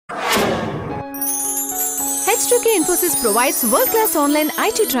H2K Infosys provides world-class online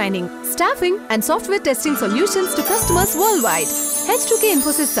IT training, staffing and software testing solutions to customers worldwide. H2K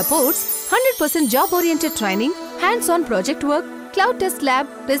Infosys supports 100% job-oriented training, hands-on project work, cloud test lab,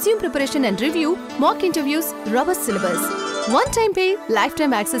 resume preparation and review, mock interviews, robust syllabus. One-time pay,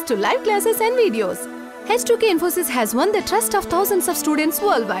 lifetime access to live classes and videos. H2K Infosys has won the trust of thousands of students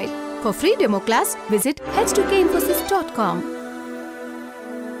worldwide. For free demo class, visit h2kinfosys.com.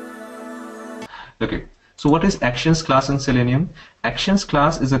 Okay, so what is actions class in Selenium? Actions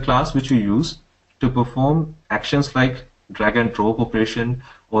class is a class which you use to perform actions like drag and drop operation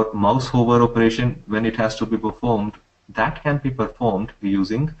or mouse hover operation when it has to be performed. That can be performed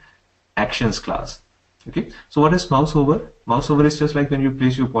using actions class. Okay, so what is mouse hover? Mouse hover is just like when you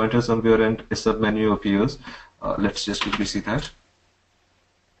place your pointer somewhere and a submenu appears. Let's just quickly see that.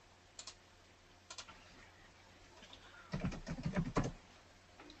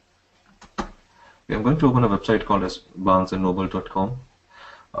 Okay, I'm going to open a website called as barnesandnoble.com.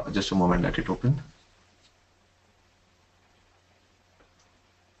 Just a moment, let it open.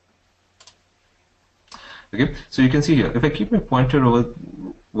 Okay, so you can see here, if I keep my pointer over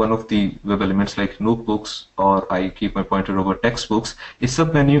one of the web elements like notebooks, or I keep my pointer over textbooks, a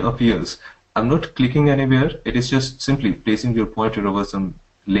submenu appears. I'm not clicking anywhere, it is just simply placing your pointer over some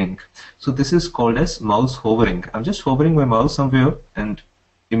link. So this is called as mouse hovering. I'm just hovering my mouse somewhere and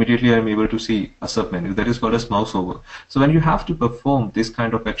immediately I'm able to see a submenu. That is called as mouse hover. So when you have to perform this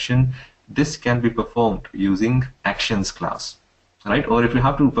kind of action, this can be performed using actions class. Right? Or if you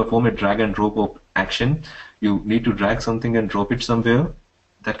have to perform a drag and drop action, you need to drag something and drop it somewhere.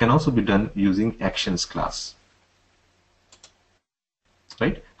 That can also be done using actions class.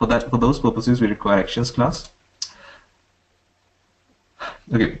 Right? For those purposes, we require actions class.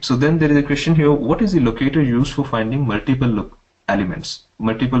 Okay, so then there is a question here: what is the locator used for finding multiple elements,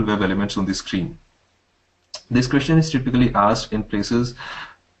 multiple web elements on the screen? This question is typically asked in places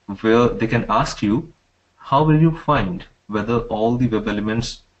where they can ask you, how will you find whether all the web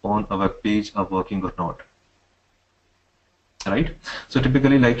elements on a web page are working or not? Right? So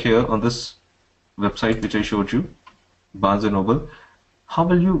typically, like here on this website which I showed you, Barnes & Noble, how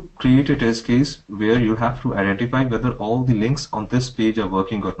will you create a test case where you have to identify whether all the links on this page are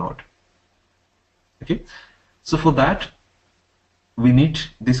working or not? Okay, so for that we need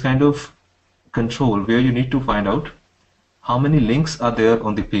this kind of control where you need to find out how many links are there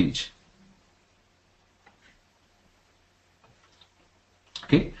on the page.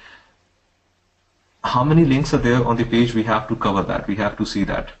 Okay, how many links are there on the page? We have to cover that, we have to see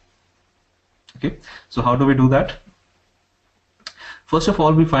that. Okay, so how do we do that? First of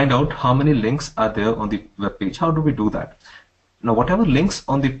all, we find out how many links are there on the web page. How do we do that? Now, whatever links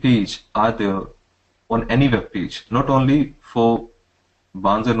on the page are there on any web page, not only for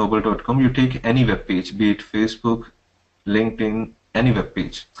barnesandnoble.com, you take any web page, be it Facebook, LinkedIn, any web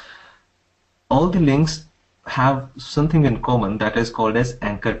page. All the links have something in common that is called as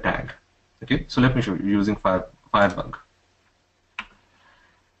anchor tag. Okay, so let me show you using Firebug.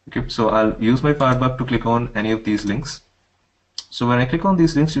 Okay, so I'll use my Firebug to click on any of these links. So when I click on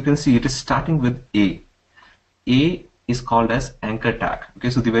these links, you can see it is starting with A. A is called as anchor tag. Okay,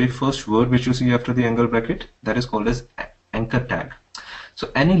 so the very first word which you see after the angle bracket, that is called as anchor tag. So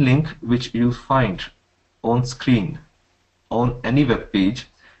any link which you find on screen on any web page,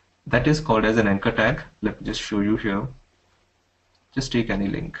 that is called as an anchor tag. Let me just show you here. Just take any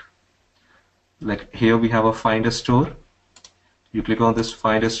link. Like here we have a find a store. You click on this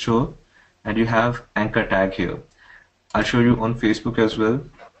find a store and you have anchor tag here. I'll show you on Facebook as well.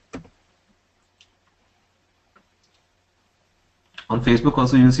 On Facebook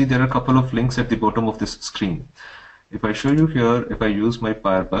also you'll see there are a couple of links at the bottom of this screen. If I show you here, if I use my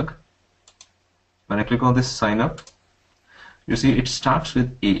Firebug, when I click on this sign up, you see it starts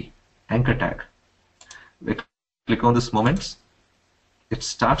with A, anchor tag. I click on this moments, it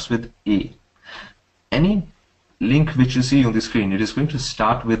starts with A. Any link which you see on the screen, it is going to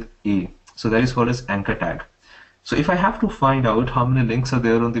start with A. So that is called as anchor tag. So if I have to find out how many links are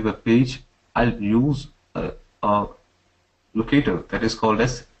there on the web page, I'll use a locator that is called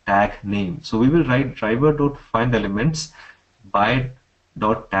as tag name. So we will write driver.findElements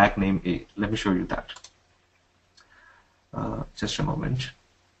by.tag name A. Let me show you that. Just a moment.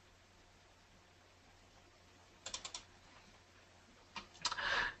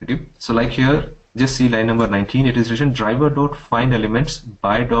 Okay. So like here, just see line number 19. It is written driver.findElements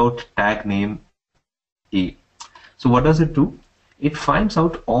by.tag name A. So what does it do? It finds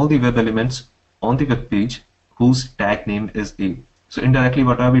out all the web elements on the web page whose tag name is A. So indirectly,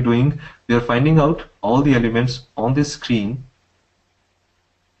 what are we doing? We are finding out all the elements on this screen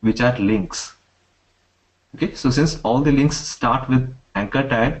which are links. Okay, so since all the links start with anchor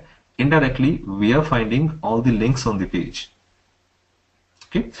tag, indirectly we are finding all the links on the page.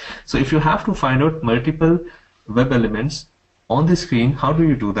 Okay, so if you have to find out multiple web elements on the screen, how do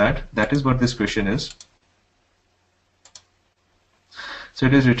you do that? That is what this question is. So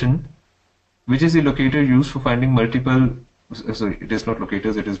it is written, which is the locator used for finding multiple, sorry, it is not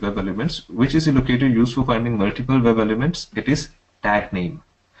locators, it is web elements. Which is the locator used for finding multiple web elements? It is tag name.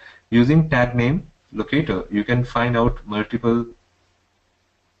 Using tag name locator, you can find out multiple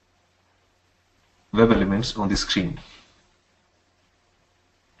web elements on the screen.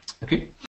 Okay.